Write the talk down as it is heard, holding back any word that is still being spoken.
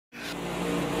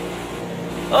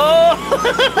Oh!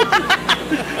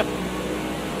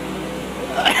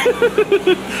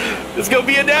 It's gonna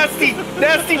be a nasty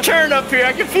turn up here.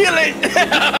 I can feel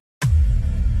it.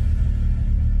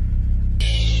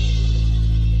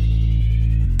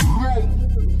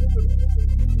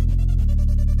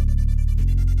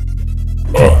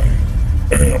 I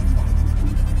am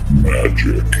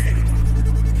magic.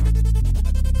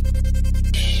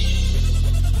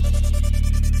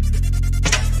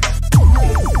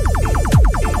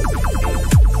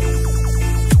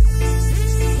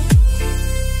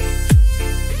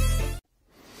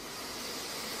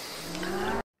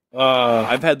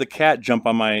 I've had the cat jump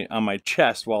on my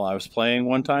chest while I was playing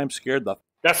one time. Scared the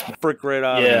frick right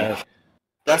out of me.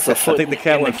 That's a foot. I think the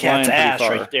cat went flying pretty ass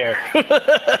far. right there.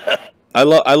 I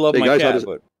love my guys, cat,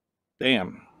 but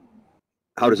damn.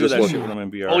 How does this that look? shit when I'm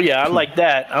in VR. Oh yeah, I like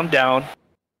that. I'm down.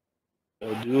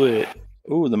 Go do it.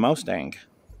 Ooh, the Mustang.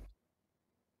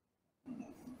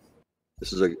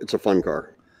 It's a fun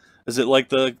car. Is it like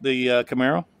the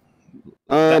Camaro?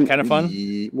 That kind of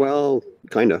fun? Well,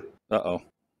 kind of. Uh-oh.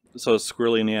 So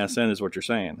squirrely in the ass end is what you're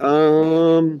saying.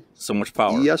 So much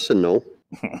power. Yes and no.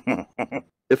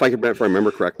 if I remember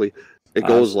correctly, it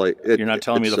goes like you're not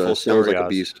telling me the full story. Sounds like a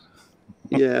beast.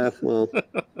 Yeah, well,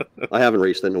 I haven't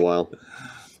raced it in a while.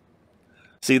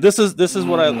 See, this is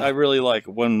what I really like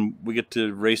when we get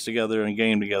to race together and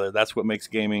game together. That's what makes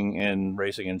gaming and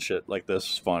racing and shit like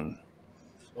this fun.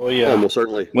 Oh yeah, almost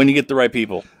certainly. When you get the right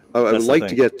people. I would like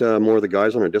to get more of the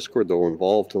guys on our Discord though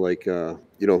involved to like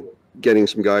getting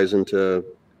some guys into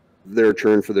their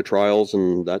turn for the trials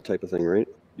and that type of thing, right?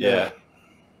 Yeah.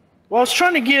 Well, I was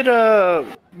trying to get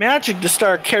Magic to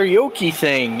start karaoke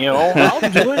thing. I'll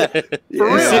do it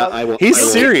for real. He's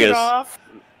serious. That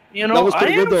was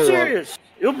pretty good, though. Serious.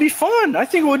 It'll be fun. I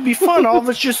think it would be fun. All of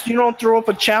us just throw up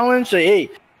a challenge. Say, hey,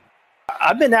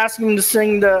 I've been asking him to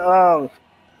sing the.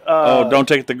 Don't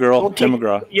take the girl, Tim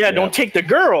McGraw. Yeah, don't take the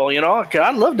girl. 'Cause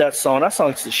I love that song. That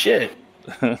song's the shit.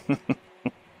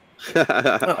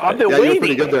 I've been waiting. You were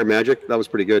pretty good there, Magic. That was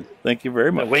pretty good. Thank you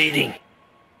very much. Waiting.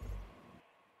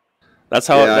 That's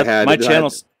how my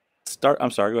channel start. I'm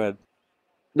sorry. Go ahead.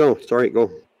 No, sorry. Go.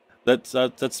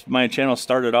 That's my channel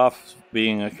started off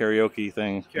being a karaoke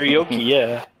thing. Karaoke,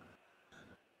 yeah.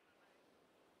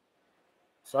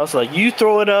 So I was like, you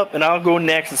throw it up, and I'll go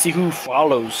next and see who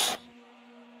follows.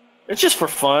 It's just for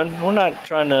fun. We're not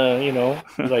trying to,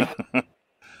 like.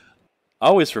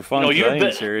 Always for fun. I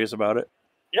ain't serious about it.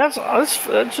 Yeah,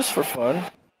 it's just for fun.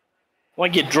 When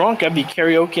I get drunk, I'd be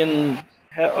karaokeing,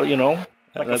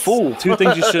 like a fool. Two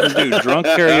things you shouldn't do: drunk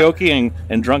karaoke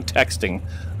and drunk texting.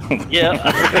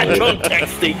 Yeah, drunk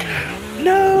texting.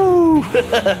 No.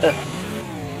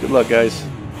 Good luck, guys.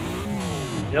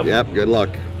 Yep. Good luck.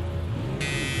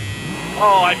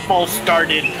 Oh, I false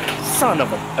started. Son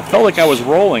of a. I felt like I was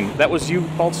rolling. That was you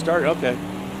false start. Okay.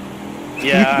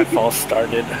 Yeah, I false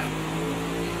started.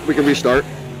 We can restart.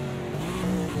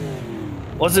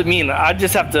 What does it mean? I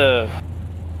just have to.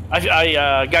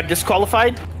 I got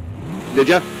disqualified. Did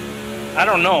ya? I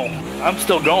don't know. I'm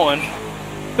still going.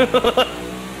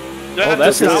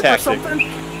 That's his tactic.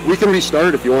 We can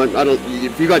restart if you want.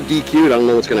 If you got DQ'd, I don't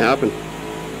know what's gonna happen.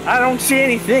 I don't see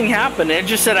anything happen. It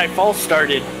just said I false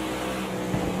started.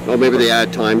 Oh, maybe they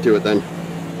add time to it then.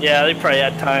 Yeah, they probably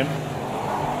add time.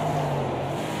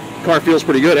 Car feels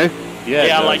pretty good, eh?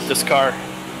 Yeah, I like this car.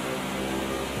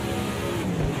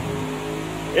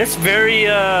 It's very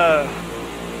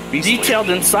detailed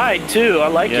inside too. I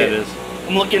like it. Yeah, it is.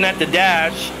 I'm looking at the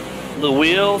dash, the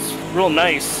wheels, real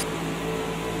nice.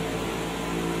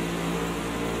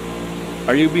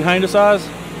 Are you behind us, Oz?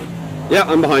 Yeah,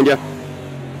 I'm behind you.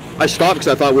 I stopped because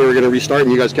I thought we were going to restart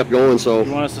and you guys kept going, so...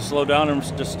 You want us to slow down and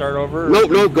just start over?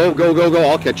 No, go.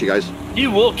 I'll catch you guys. You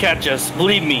will catch us,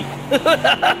 believe me.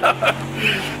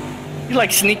 You're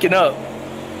like sneaking up.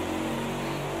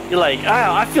 You're like,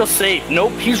 I feel safe.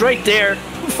 Nope, he's right there.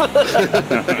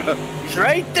 He's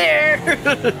right there.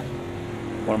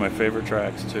 One of my favorite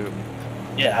tracks, too.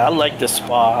 Yeah, I like the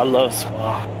Spa. I love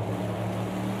Spa.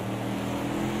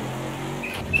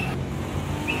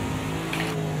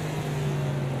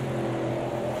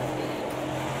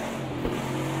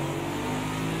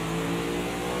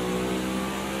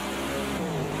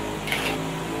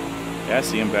 Yeah, I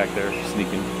see him back there,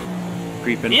 sneaking,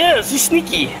 creeping. Yes, he's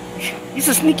sneaky. He's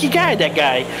a sneaky guy, that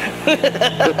guy.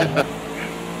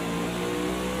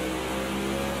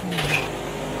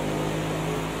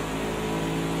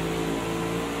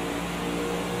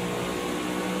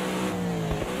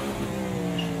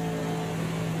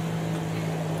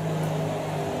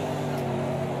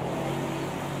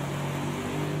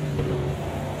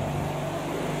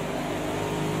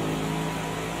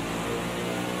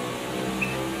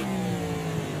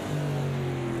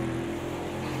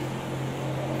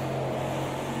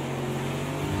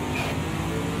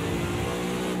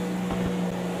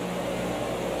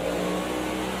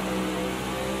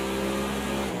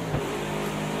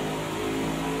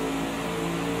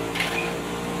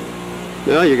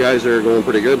 Yeah, you guys are going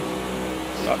pretty good.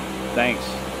 Oh, thanks.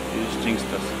 You just jinxed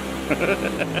us.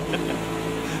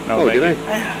 No, Oh, thank did you.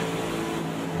 I?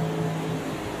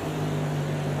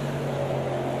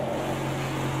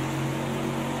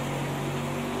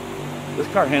 This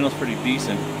car handles pretty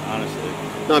decent, honestly.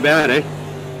 Not bad, eh?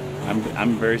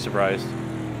 I'm very surprised.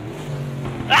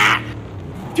 Ah!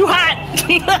 Too hot!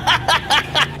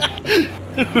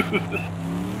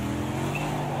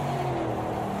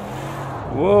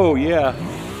 Whoa, yeah.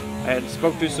 I had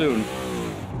spoke too soon.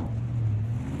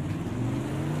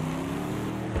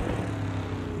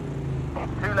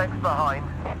 Two lengths behind.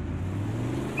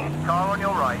 Car on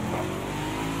your right.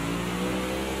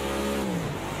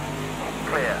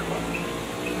 Clear.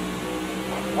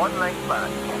 One length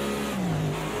back.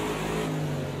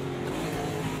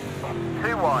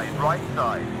 Too wide, right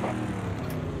side.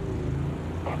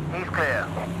 He's clear.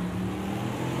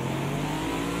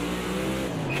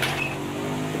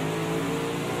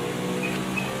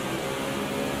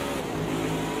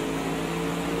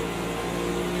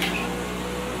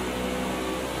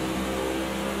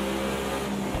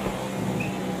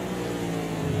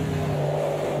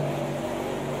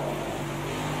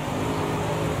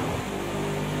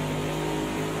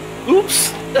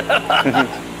 Oops!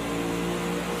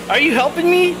 Are you helping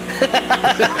me?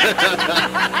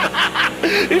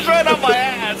 He's right on my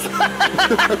ass.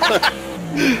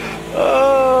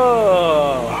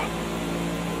 Oh.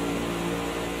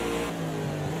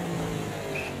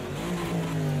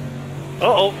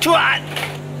 Uh-oh, too hot!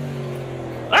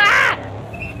 Ah!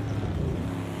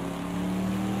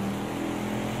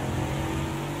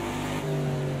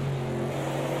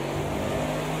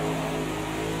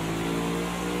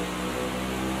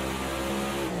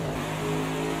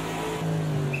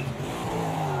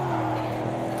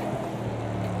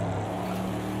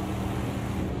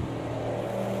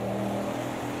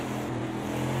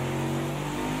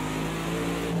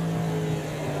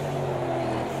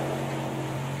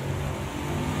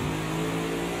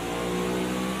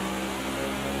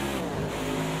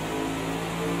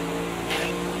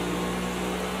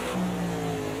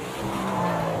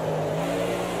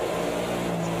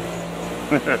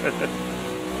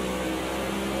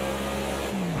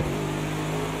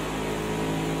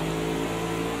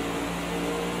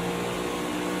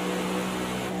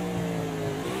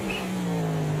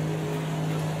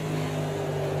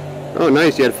 Oh,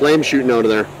 nice. You had flames shooting out of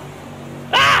there.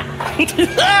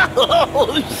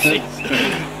 Oh, shit.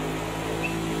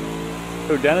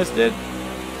 Who, Dennis did?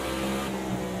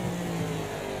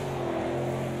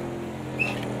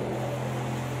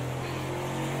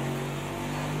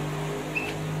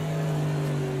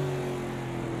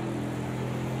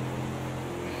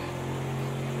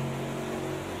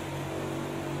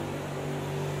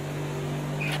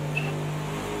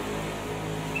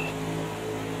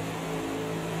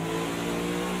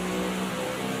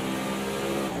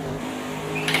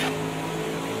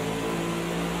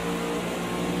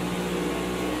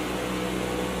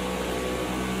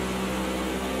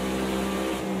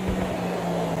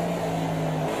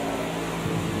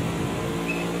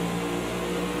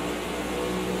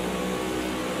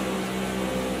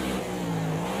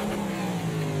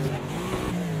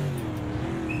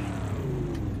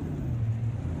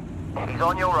 He's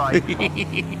on your right.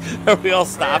 Are we all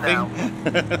stopping?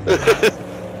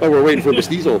 Oh, we're waiting for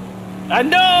Mestizo. I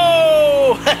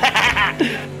know!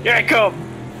 Here I come.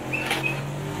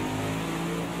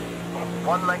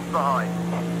 One length behind.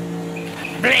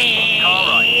 All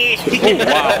right. Oh,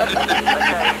 wow.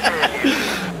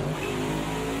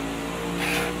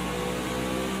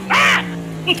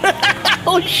 Okay, clear.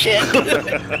 Oh, shit.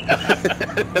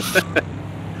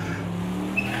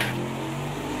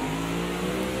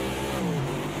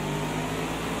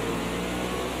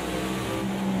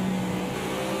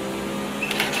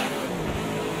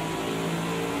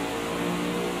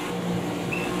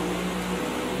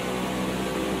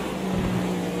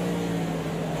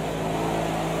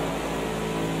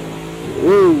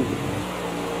 Woo!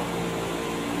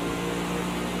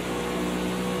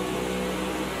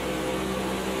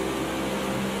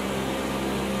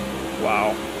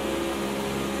 Wow.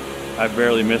 I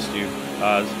barely missed you,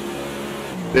 Oz.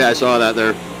 Yeah, I saw that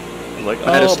there. I was like,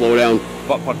 I had to oh, slow down.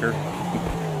 butt pucker.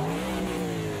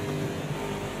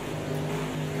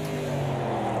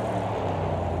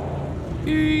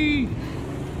 Eee.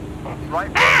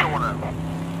 Right front corner.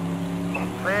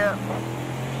 Clear.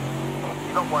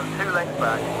 You got one, 2 lengths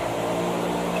back.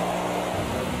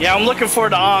 Yeah, I'm looking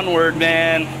forward to Onward,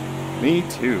 man. Me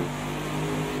too.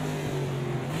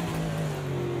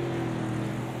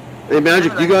 Hey,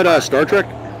 Magic, you got Star Trek?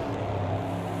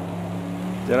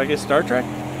 Did I get Star Trek?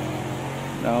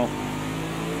 No.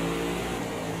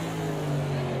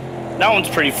 That one's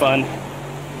pretty fun.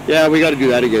 Yeah, we got to do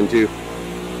that again too.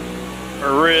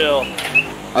 For real.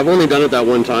 I've only done it that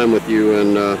one time with you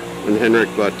and Henrik,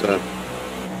 but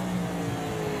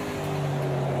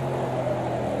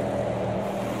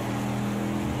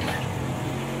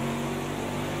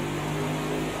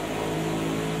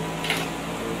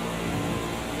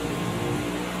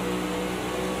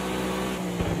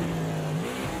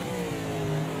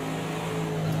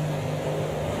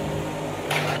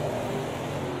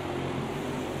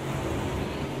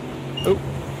Oh.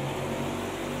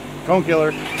 Cone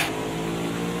killer. No.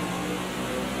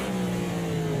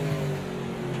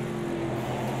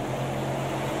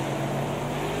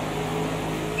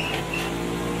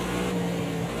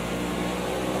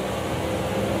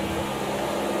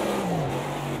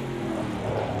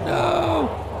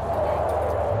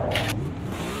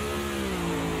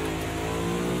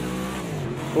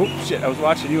 Oh shit, I was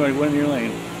watching you and I went in your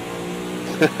lane.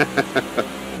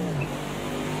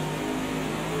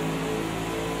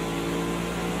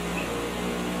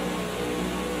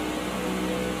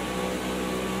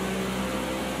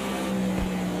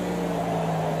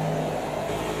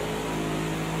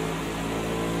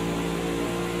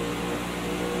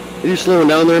 are you slowing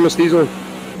down there, Mestizo?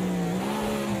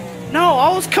 No, I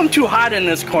always come too hot in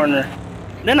this corner.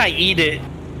 Then I eat it. He's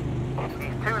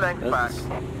 2 lengths back.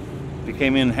 If you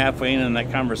came in halfway in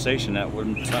that conversation, that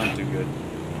wouldn't sound too good.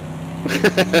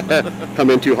 Come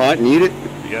in too hot and eat it?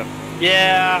 Yep.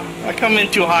 Yeah, I come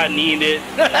in too hot and eat it.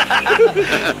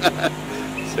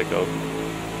 Sicko.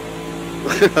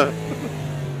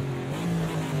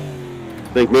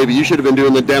 I think maybe you should have been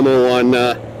doing the demo on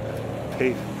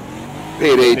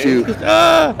Payday too.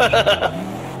 Ah!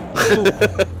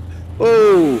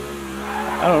 Oh!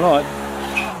 I don't know.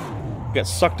 I got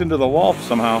sucked into the wall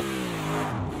somehow.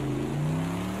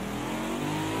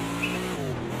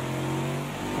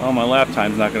 Oh, my lap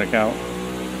time's not going to count.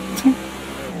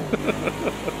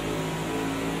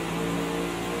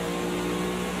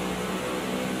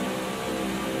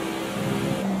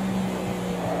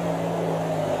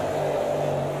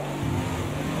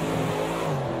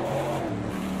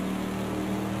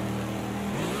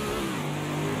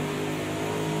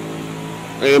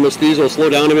 Hey, Mestizo, slow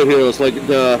down a bit here. Let's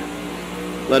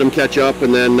let him catch up,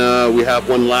 and then we have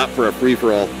one lap for a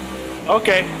free-for-all.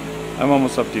 Okay. I'm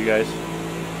almost up to you guys.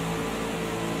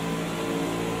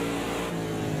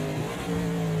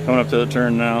 Coming up to the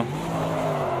turn now.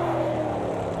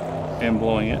 And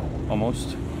blowing it,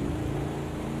 almost.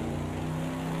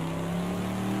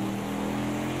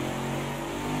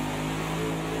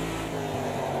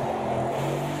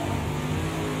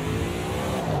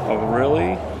 Oh,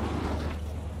 really?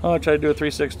 Oh, I tried to do a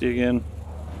 360 again.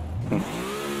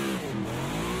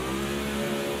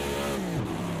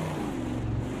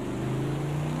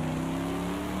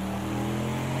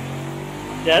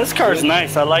 Yeah, this car is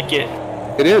nice. I like it.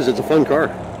 It is. It's a fun car.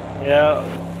 Yeah.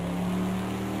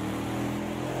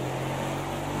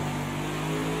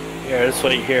 Here, this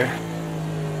way here.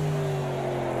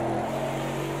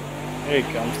 There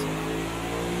he comes.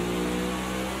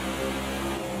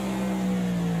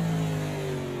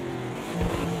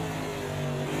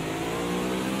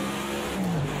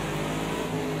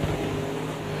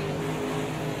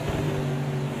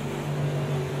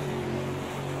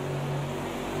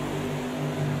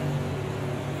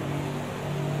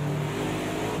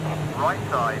 Right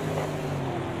side.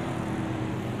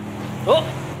 Oh!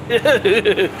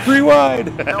 3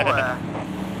 wide! Still there.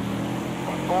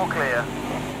 All clear.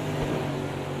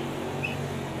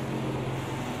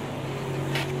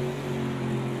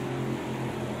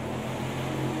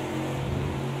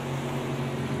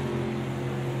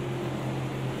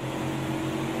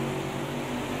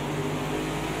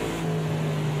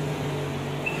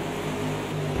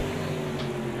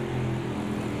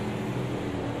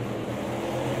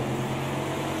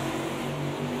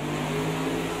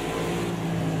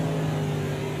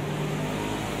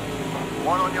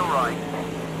 One on your right.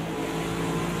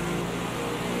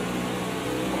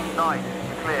 Nice,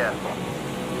 clear.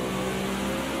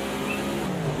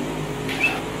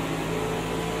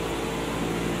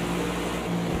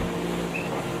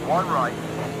 One right.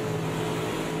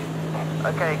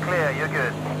 Okay, clear, you're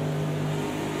good.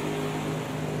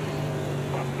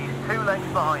 He's 2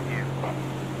 lengths behind you.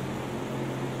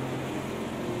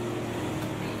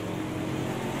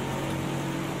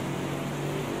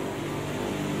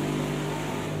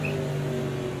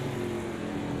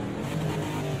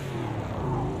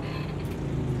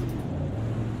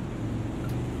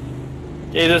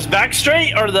 Okay, this back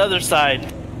straight or the other side?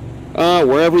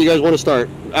 Wherever you guys want to start.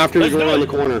 After you Let's go do around it.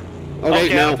 the corner.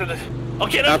 Okay, now.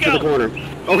 Okay, let's after go. the corner.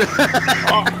 Okay.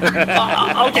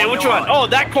 Okay, which one? Oh,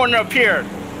 that corner up here.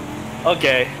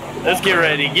 Okay, let's get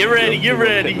ready. Get ready. Get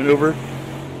ready. Maneuver.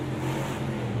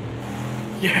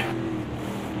 Yeah.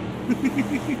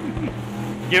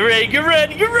 Get ready. Get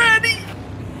ready. Get ready.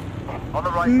 On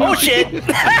the right. Oh shit!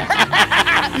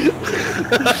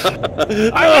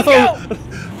 Alright, let's go.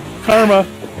 Karma.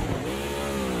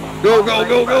 Go, go,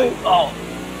 go, go.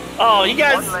 Oh, you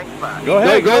guys. 1 length back. Go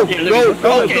ahead. Go, Okay, go,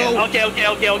 go, okay, go. okay, okay,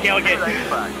 okay, okay, 2 okay. lengths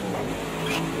back.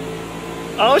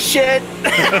 Oh shit!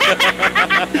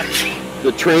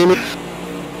 The train.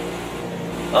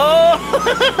 Oh!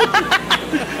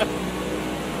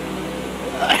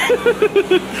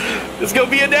 It's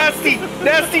gonna be a nasty,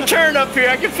 nasty turn up here.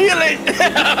 I can feel it.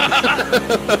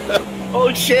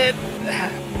 Oh shit!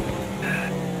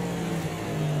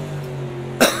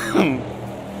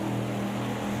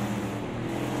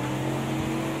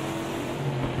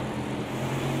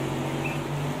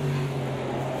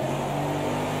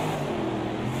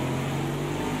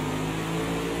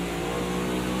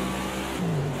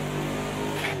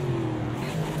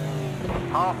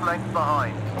 Half length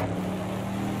behind.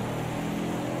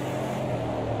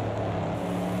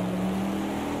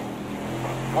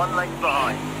 One length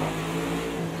behind.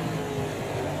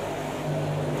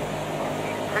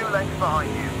 2 lengths behind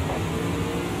you.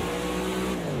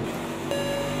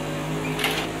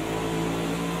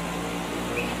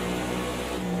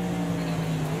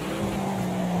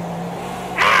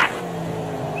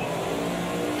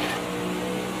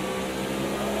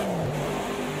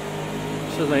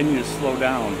 Says I need to slow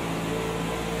down.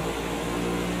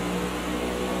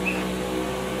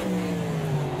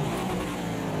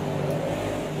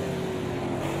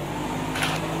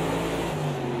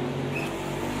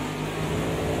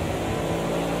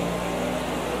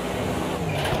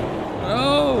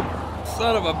 Oh,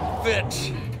 son of a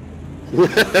bitch.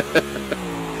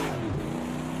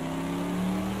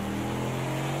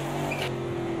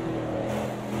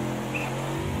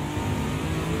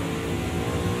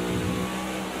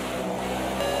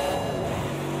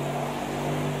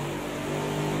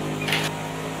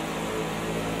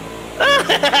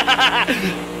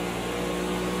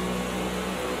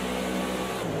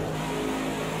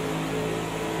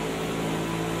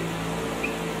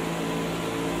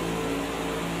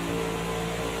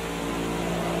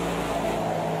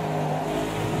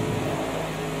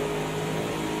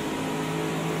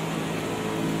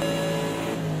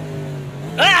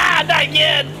 Ah, not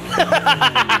again!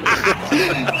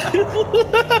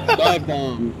 Dive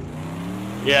bomb.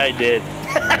 Yeah, I did.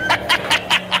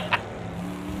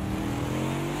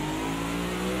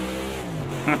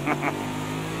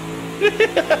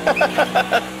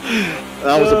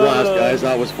 That was a blast, guys.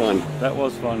 That was fun. That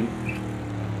was fun.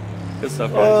 Good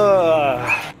stuff,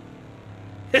 guys.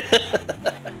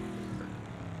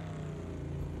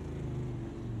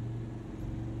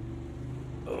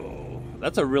 Oh,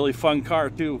 that's a really fun car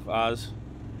too, Oz.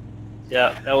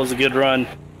 Yeah, that was a good run.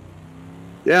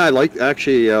 Yeah, I like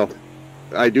actually.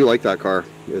 I do like that car.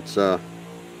 It's yeah,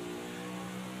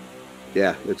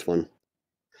 it's fun.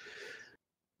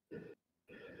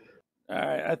 All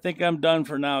right, I think I'm done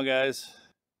for now, guys.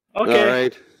 Okay. All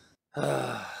right.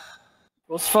 It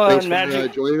was fun, Thanks for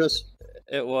Magic. joining us.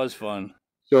 It was fun.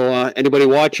 So, anybody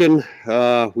watching?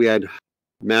 We had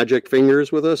Magic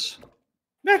Fingers with us.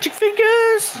 Magic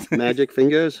fingers! Magic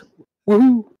Fingers.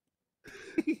 Woohoo!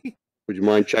 Would you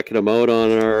mind checking him out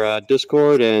on our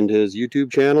Discord and his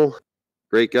YouTube channel?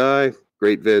 Great guy,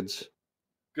 great vids.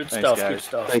 Good Thanks, stuff, guys. good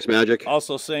stuff. Thanks, Magic.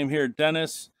 Also, same here,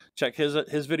 Dennis. Check his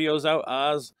videos out,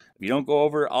 Oz. If you don't go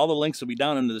over, all the links will be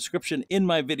down in the description in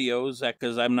my videos,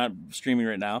 because I'm not streaming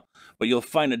right now. But you'll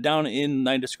find it down in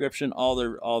my description, all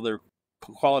their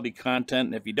quality content.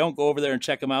 And if you don't go over there and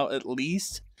check them out, at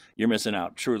least you're missing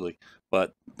out, truly.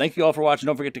 But thank you all for watching.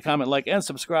 Don't forget to comment, like, and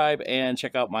subscribe, and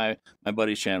check out my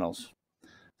buddies' channels.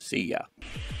 See ya.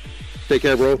 Take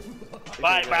care, bro.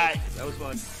 Bye, bye. That was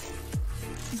fun.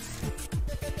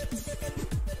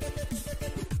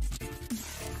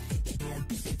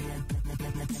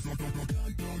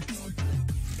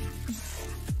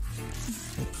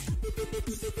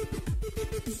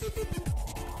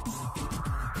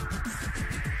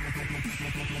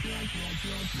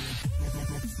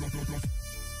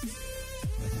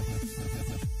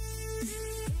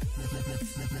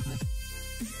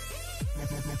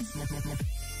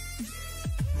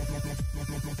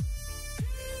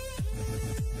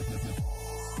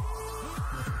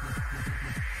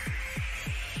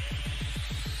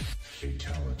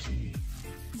 Fatality.